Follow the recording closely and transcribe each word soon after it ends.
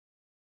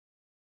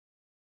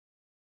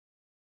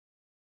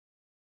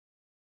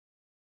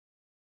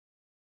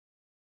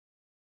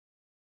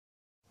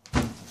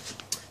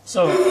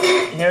So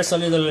here's a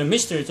little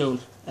mystery tool,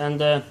 and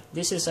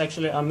this is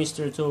actually a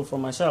mystery tool for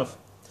myself.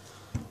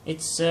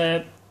 It's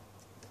I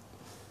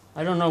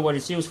don't know what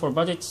it's used for,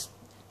 but it's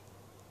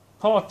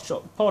parts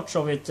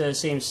of it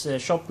seems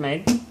shop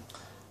made,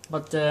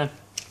 but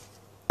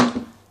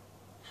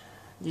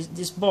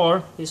this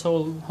bar, this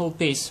whole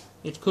piece,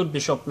 it could be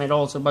shop made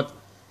also, but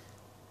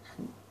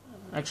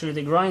actually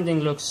the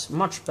grinding looks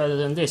much better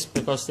than this,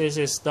 because this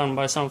is done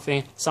by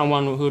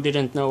someone who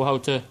didn't know how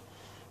to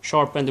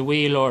sharpen the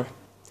wheel, or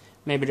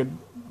maybe the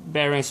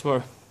bearings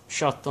were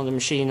shot on the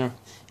machine, or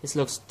it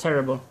looks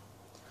terrible.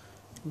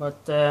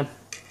 But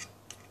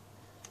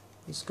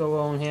let's go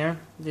on here.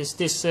 This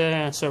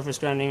surface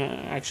grinding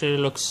actually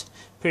looks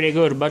pretty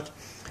good, but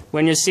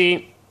when you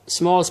see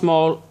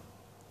small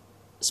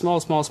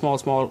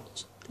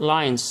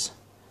lines,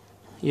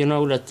 you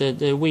know that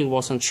the wheel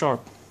wasn't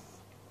sharp.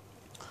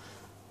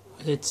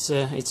 It's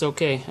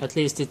okay. At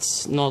least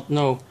it's not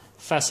no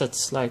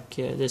facets like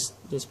this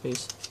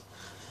piece.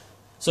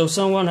 So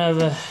someone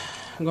have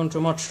gone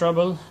to much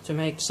trouble to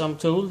make some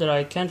tool that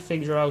I can't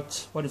figure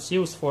out what it's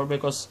used for,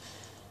 because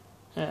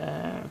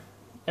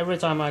every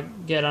time I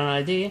get an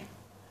idea,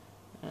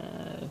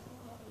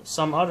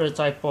 some other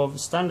type of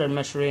standard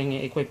measuring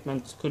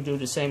equipment could do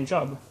the same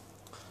job.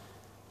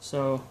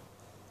 So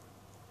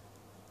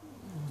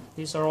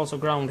these are also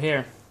ground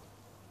here.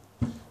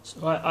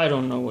 So I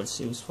don't know what it's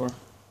used for.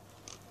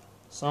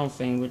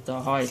 Something with the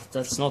height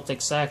that's not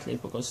exactly,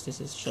 because this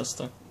is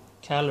just a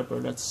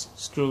caliper that's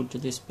screwed to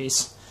this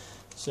piece.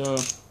 So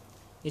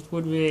it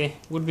would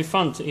be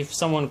fun if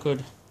someone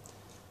could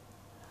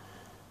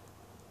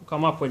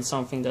come up with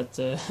something that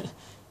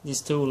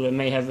this tool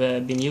may have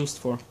been used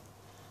for.